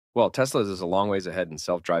Well, Tesla is a long ways ahead in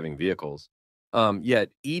self-driving vehicles. Yet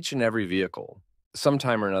each and every vehicle,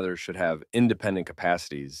 sometime or another, should have independent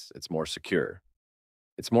capacities. It's more secure.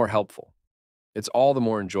 It's more helpful. It's all the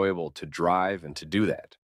more enjoyable to drive and to do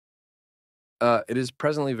that. It is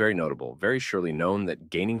presently very notable, very surely known that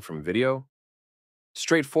gaining from video,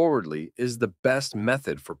 straightforwardly, is the best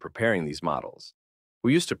method for preparing these models.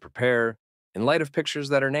 We used to prepare in light of pictures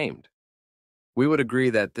that are named. We would agree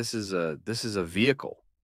that this is a vehicle.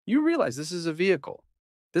 You realize this is a vehicle.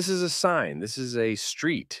 This is a sign. This is a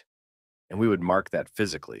street. And we would mark that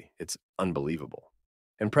physically. It's unbelievable.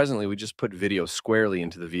 And presently, we just put video squarely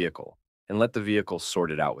into the vehicle and let the vehicle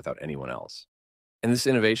sort it out without anyone else. And this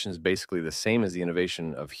innovation is basically the same as the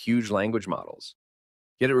innovation of huge language models.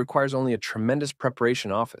 Yet it requires only a tremendous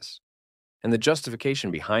preparation office. And the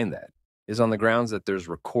justification behind that is on the grounds that there's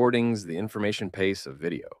recordings, the information pace of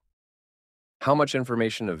video. How much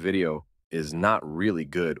information of video is not really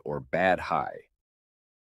good or bad high?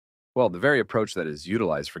 Well, the very approach that is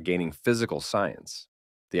utilized for gaining physical science,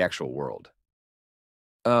 the actual world.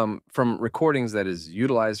 From recordings that is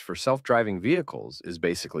utilized for self-driving vehicles is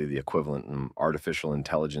basically the equivalent in artificial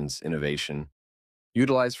intelligence innovation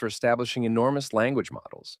utilized for establishing enormous language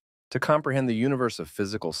models to comprehend the universe of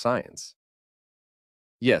physical science.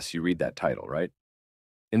 Yes, you read that title, right?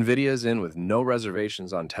 Nvidia is in with no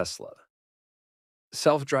reservations on Tesla.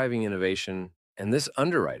 Self-driving innovation and this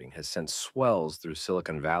underwriting has sent swells through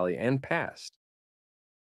Silicon Valley and past.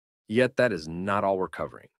 Yet that is not all we're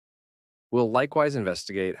covering. We'll likewise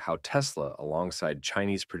investigate how Tesla, alongside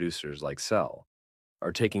Chinese producers like Cell,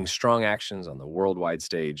 are taking strong actions on the worldwide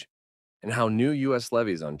stage, and how new U.S.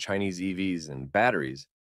 levies on Chinese EVs and batteries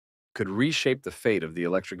could reshape the fate of the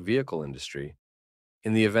electric vehicle industry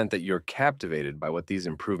in the event that you're captivated by what these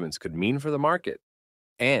improvements could mean for the market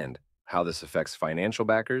and how this affects financial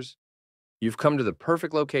backers. You've come to the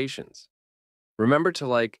perfect locations. Remember to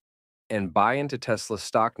like and buy into Tesla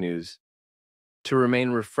stock news to remain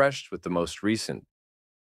refreshed with the most recent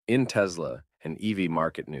in Tesla and EV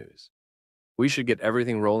market news. We should get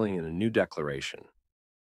everything rolling in a new declaration.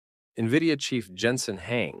 Nvidia chief Jensen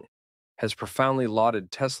Huang has profoundly lauded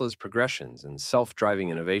Tesla's progressions in self-driving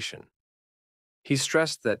innovation. He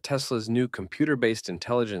stressed that Tesla's new computer-based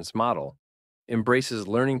intelligence model embraces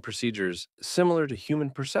learning procedures similar to human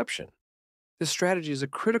perception. This strategy is a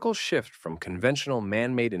critical shift from conventional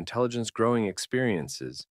man-made intelligence growing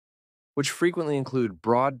experiences, which frequently include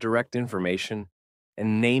broad, direct information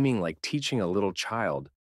and naming like teaching a little child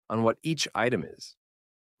on what each item is.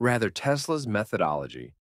 Rather, Tesla's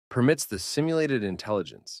methodology permits the simulated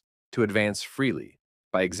intelligence to advance freely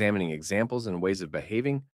by examining examples and ways of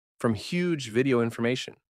behaving from huge video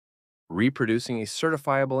information, reproducing a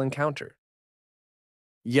certifiable encounter.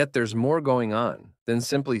 Yet there's more going on than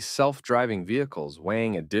simply self-driving vehicles.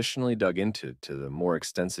 Wang additionally dug into the more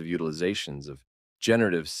extensive utilizations of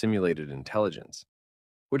generative simulated intelligence,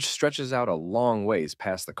 which stretches out a long ways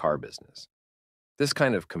past the car business. This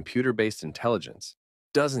kind of computer-based intelligence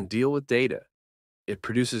doesn't deal with data. It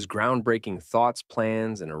produces groundbreaking thoughts,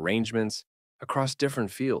 plans, and arrangements across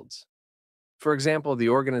different fields. For example, the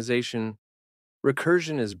organization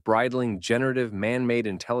Recursion is bridling generative man-made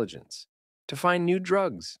intelligence to find new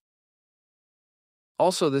drugs.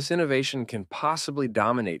 Also, this innovation can possibly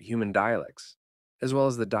dominate human dialects, as well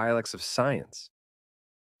as the dialects of science,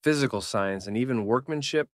 physical science, and even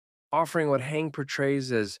workmanship, offering what Hang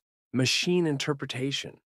portrays as machine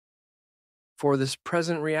interpretation for this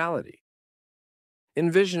present reality.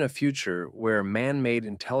 Envision a future where man-made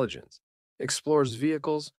intelligence explores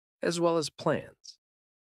vehicles as well as plans.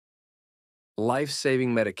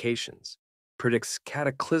 Life-saving medications predicts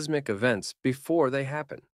cataclysmic events before they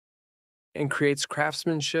happen and creates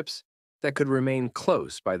craftsmanships that could remain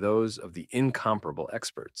close by those of the incomparable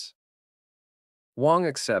experts. Wang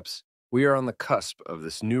accepts we are on the cusp of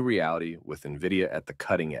this new reality with Nvidia at the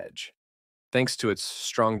cutting edge, thanks to its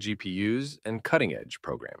strong GPUs and cutting-edge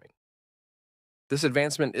programming. This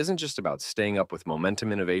advancement isn't just about staying up with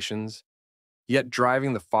momentum innovations, yet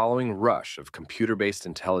driving the following rush of computer-based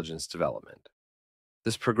intelligence development.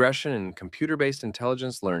 This progression in computer-based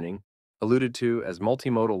intelligence learning, alluded to as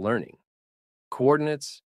multimodal learning,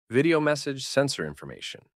 coordinates, video message, sensor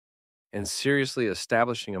information, and seriously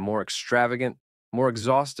establishing a more extravagant, more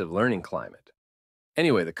exhaustive learning climate.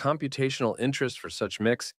 Anyway, the computational interest for such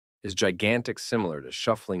mix is gigantic, similar to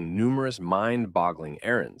shuffling numerous mind-boggling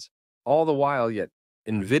errands. All the while, yet,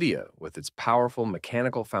 Nvidia, with its powerful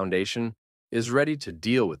mechanical foundation, is ready to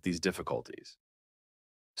deal with these difficulties.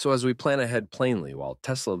 So as we plan ahead plainly, while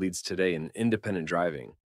Tesla leads today in independent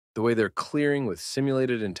driving, the way they're clearing with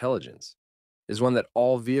simulated intelligence is one that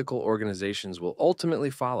all vehicle organizations will ultimately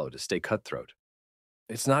follow to stay cutthroat.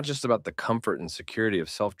 It's not just about the comfort and security of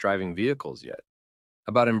self driving vehicles yet,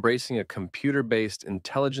 about embracing a computer based,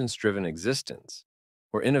 intelligence driven existence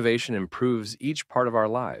where innovation improves each part of our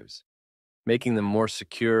lives, making them more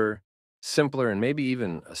secure, simpler, and maybe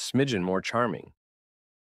even a smidgen more charming.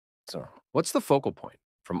 So, what's the focal point?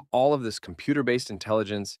 From all of this computer based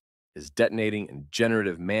intelligence is detonating and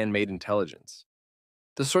generative man made intelligence,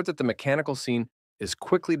 the sort that the mechanical scene is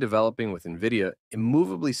quickly developing with Nvidia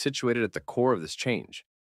immovably situated at the core of this change.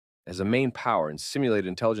 As a main power in simulated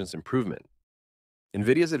intelligence improvement,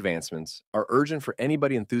 Nvidia's advancements are urgent for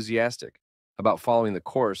anybody enthusiastic about following the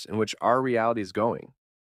course in which our reality is going,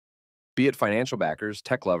 be it financial backers,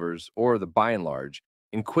 tech lovers, or the by and large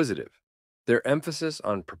inquisitive. Their emphasis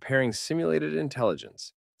on preparing simulated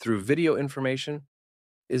intelligence through video information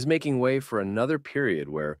is making way for another period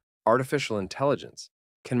where artificial intelligence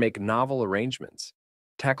can make novel arrangements,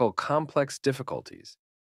 tackle complex difficulties,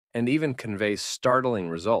 and even convey startling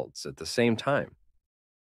results at the same time.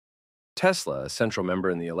 Tesla, a central member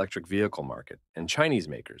in the electric vehicle market, and Chinese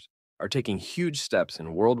makers are taking huge steps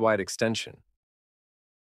in worldwide extension.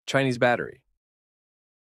 Chinese battery.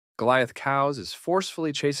 Goliath Cows is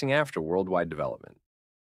forcefully chasing after worldwide development,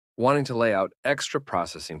 wanting to lay out extra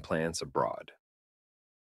processing plants abroad.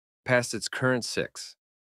 Past its current 6.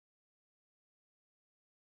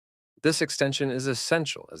 This extension is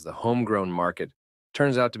essential as the homegrown market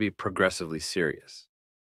turns out to be progressively serious.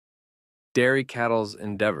 Dairy cattle's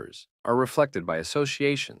endeavors are reflected by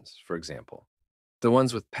associations, for example, the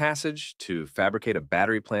ones with Passage to fabricate a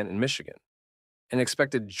battery plant in Michigan, and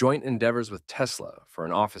expected joint endeavors with Tesla for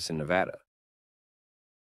an office in Nevada.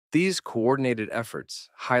 These coordinated efforts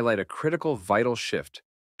highlight a critical vital shift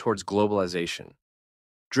towards globalization,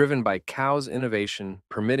 driven by Cow's innovation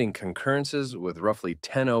permitting concurrences with roughly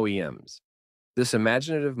 10 OEMs. This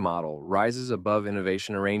imaginative model rises above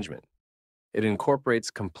innovation arrangement. It incorporates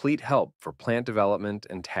complete help for plant development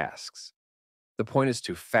and tasks. The point is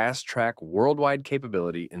to fast-track worldwide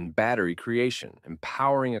capability in battery creation,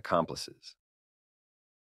 empowering accomplices.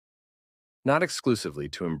 Not exclusively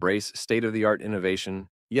to embrace state-of-the-art innovation,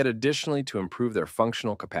 yet additionally to improve their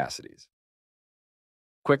functional capacities.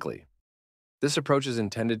 Quickly, this approach is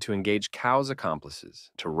intended to engage Cow's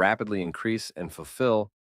accomplices to rapidly increase and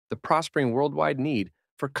fulfill the prospering worldwide need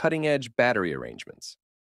for cutting-edge battery arrangements,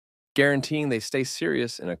 guaranteeing they stay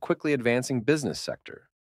serious in a quickly advancing business sector.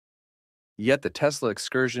 Yet the Tesla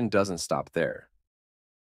excursion doesn't stop there.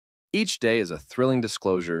 Each day is a thrilling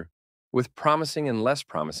disclosure with promising and less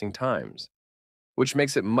promising times, which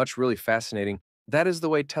makes it much really fascinating. That is the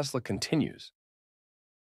way Tesla continues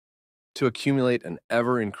to accumulate an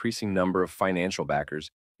ever-increasing number of financial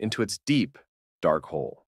backers into its deep, dark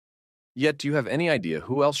hole. Yet, do you have any idea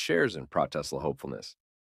who else shares in pro-Tesla hopefulness?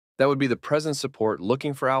 That would be the present support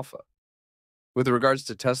looking for alpha. With regards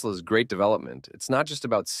to Tesla's great development, it's not just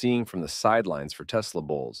about seeing from the sidelines for Tesla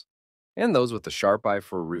bulls, and those with the sharp eye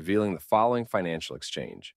for revealing the following financial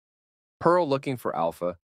exchange. Pearl Looking for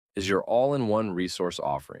Alpha is your all-in-one resource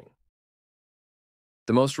offering.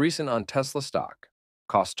 The most recent on Tesla stock,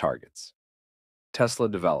 cost targets, Tesla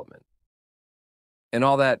development, and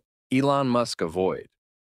all that Elon Musk avoid,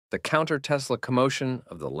 the counter-Tesla commotion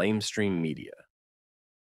of the lamestream media.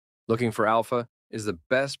 Looking for Alpha is the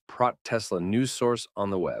best pro-Tesla news source on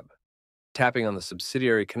the web, tapping on the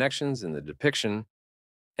subsidiary connections in the depiction,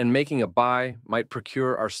 and making a buy might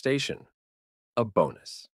procure our station, a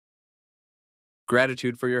bonus.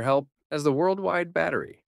 Gratitude for your help as the worldwide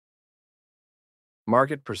battery.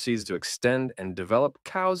 Market proceeds to extend and develop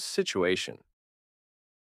Cow's situation.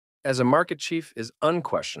 As a market chief is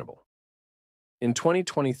unquestionable. In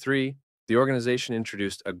 2023, the organization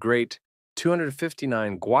introduced a great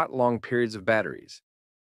 259 watt-long periods of batteries,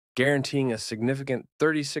 guaranteeing a significant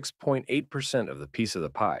 36.8% of the piece of the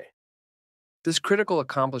pie. This critical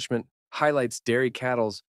accomplishment highlights dairy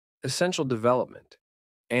cattle's essential development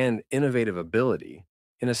and innovative ability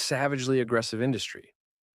in a savagely aggressive industry.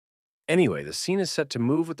 Anyway, the scene is set to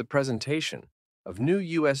move with the presentation of new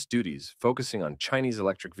U.S. duties focusing on Chinese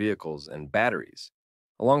electric vehicles and batteries,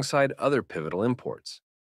 alongside other pivotal imports,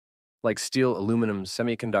 like steel, aluminum,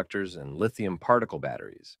 semiconductors, and lithium particle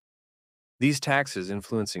batteries. These taxes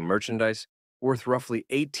influencing merchandise worth roughly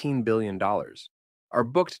 $18 billion are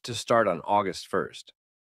booked to start on August 1st.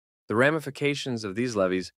 The ramifications of these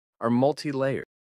levies are multi-layered.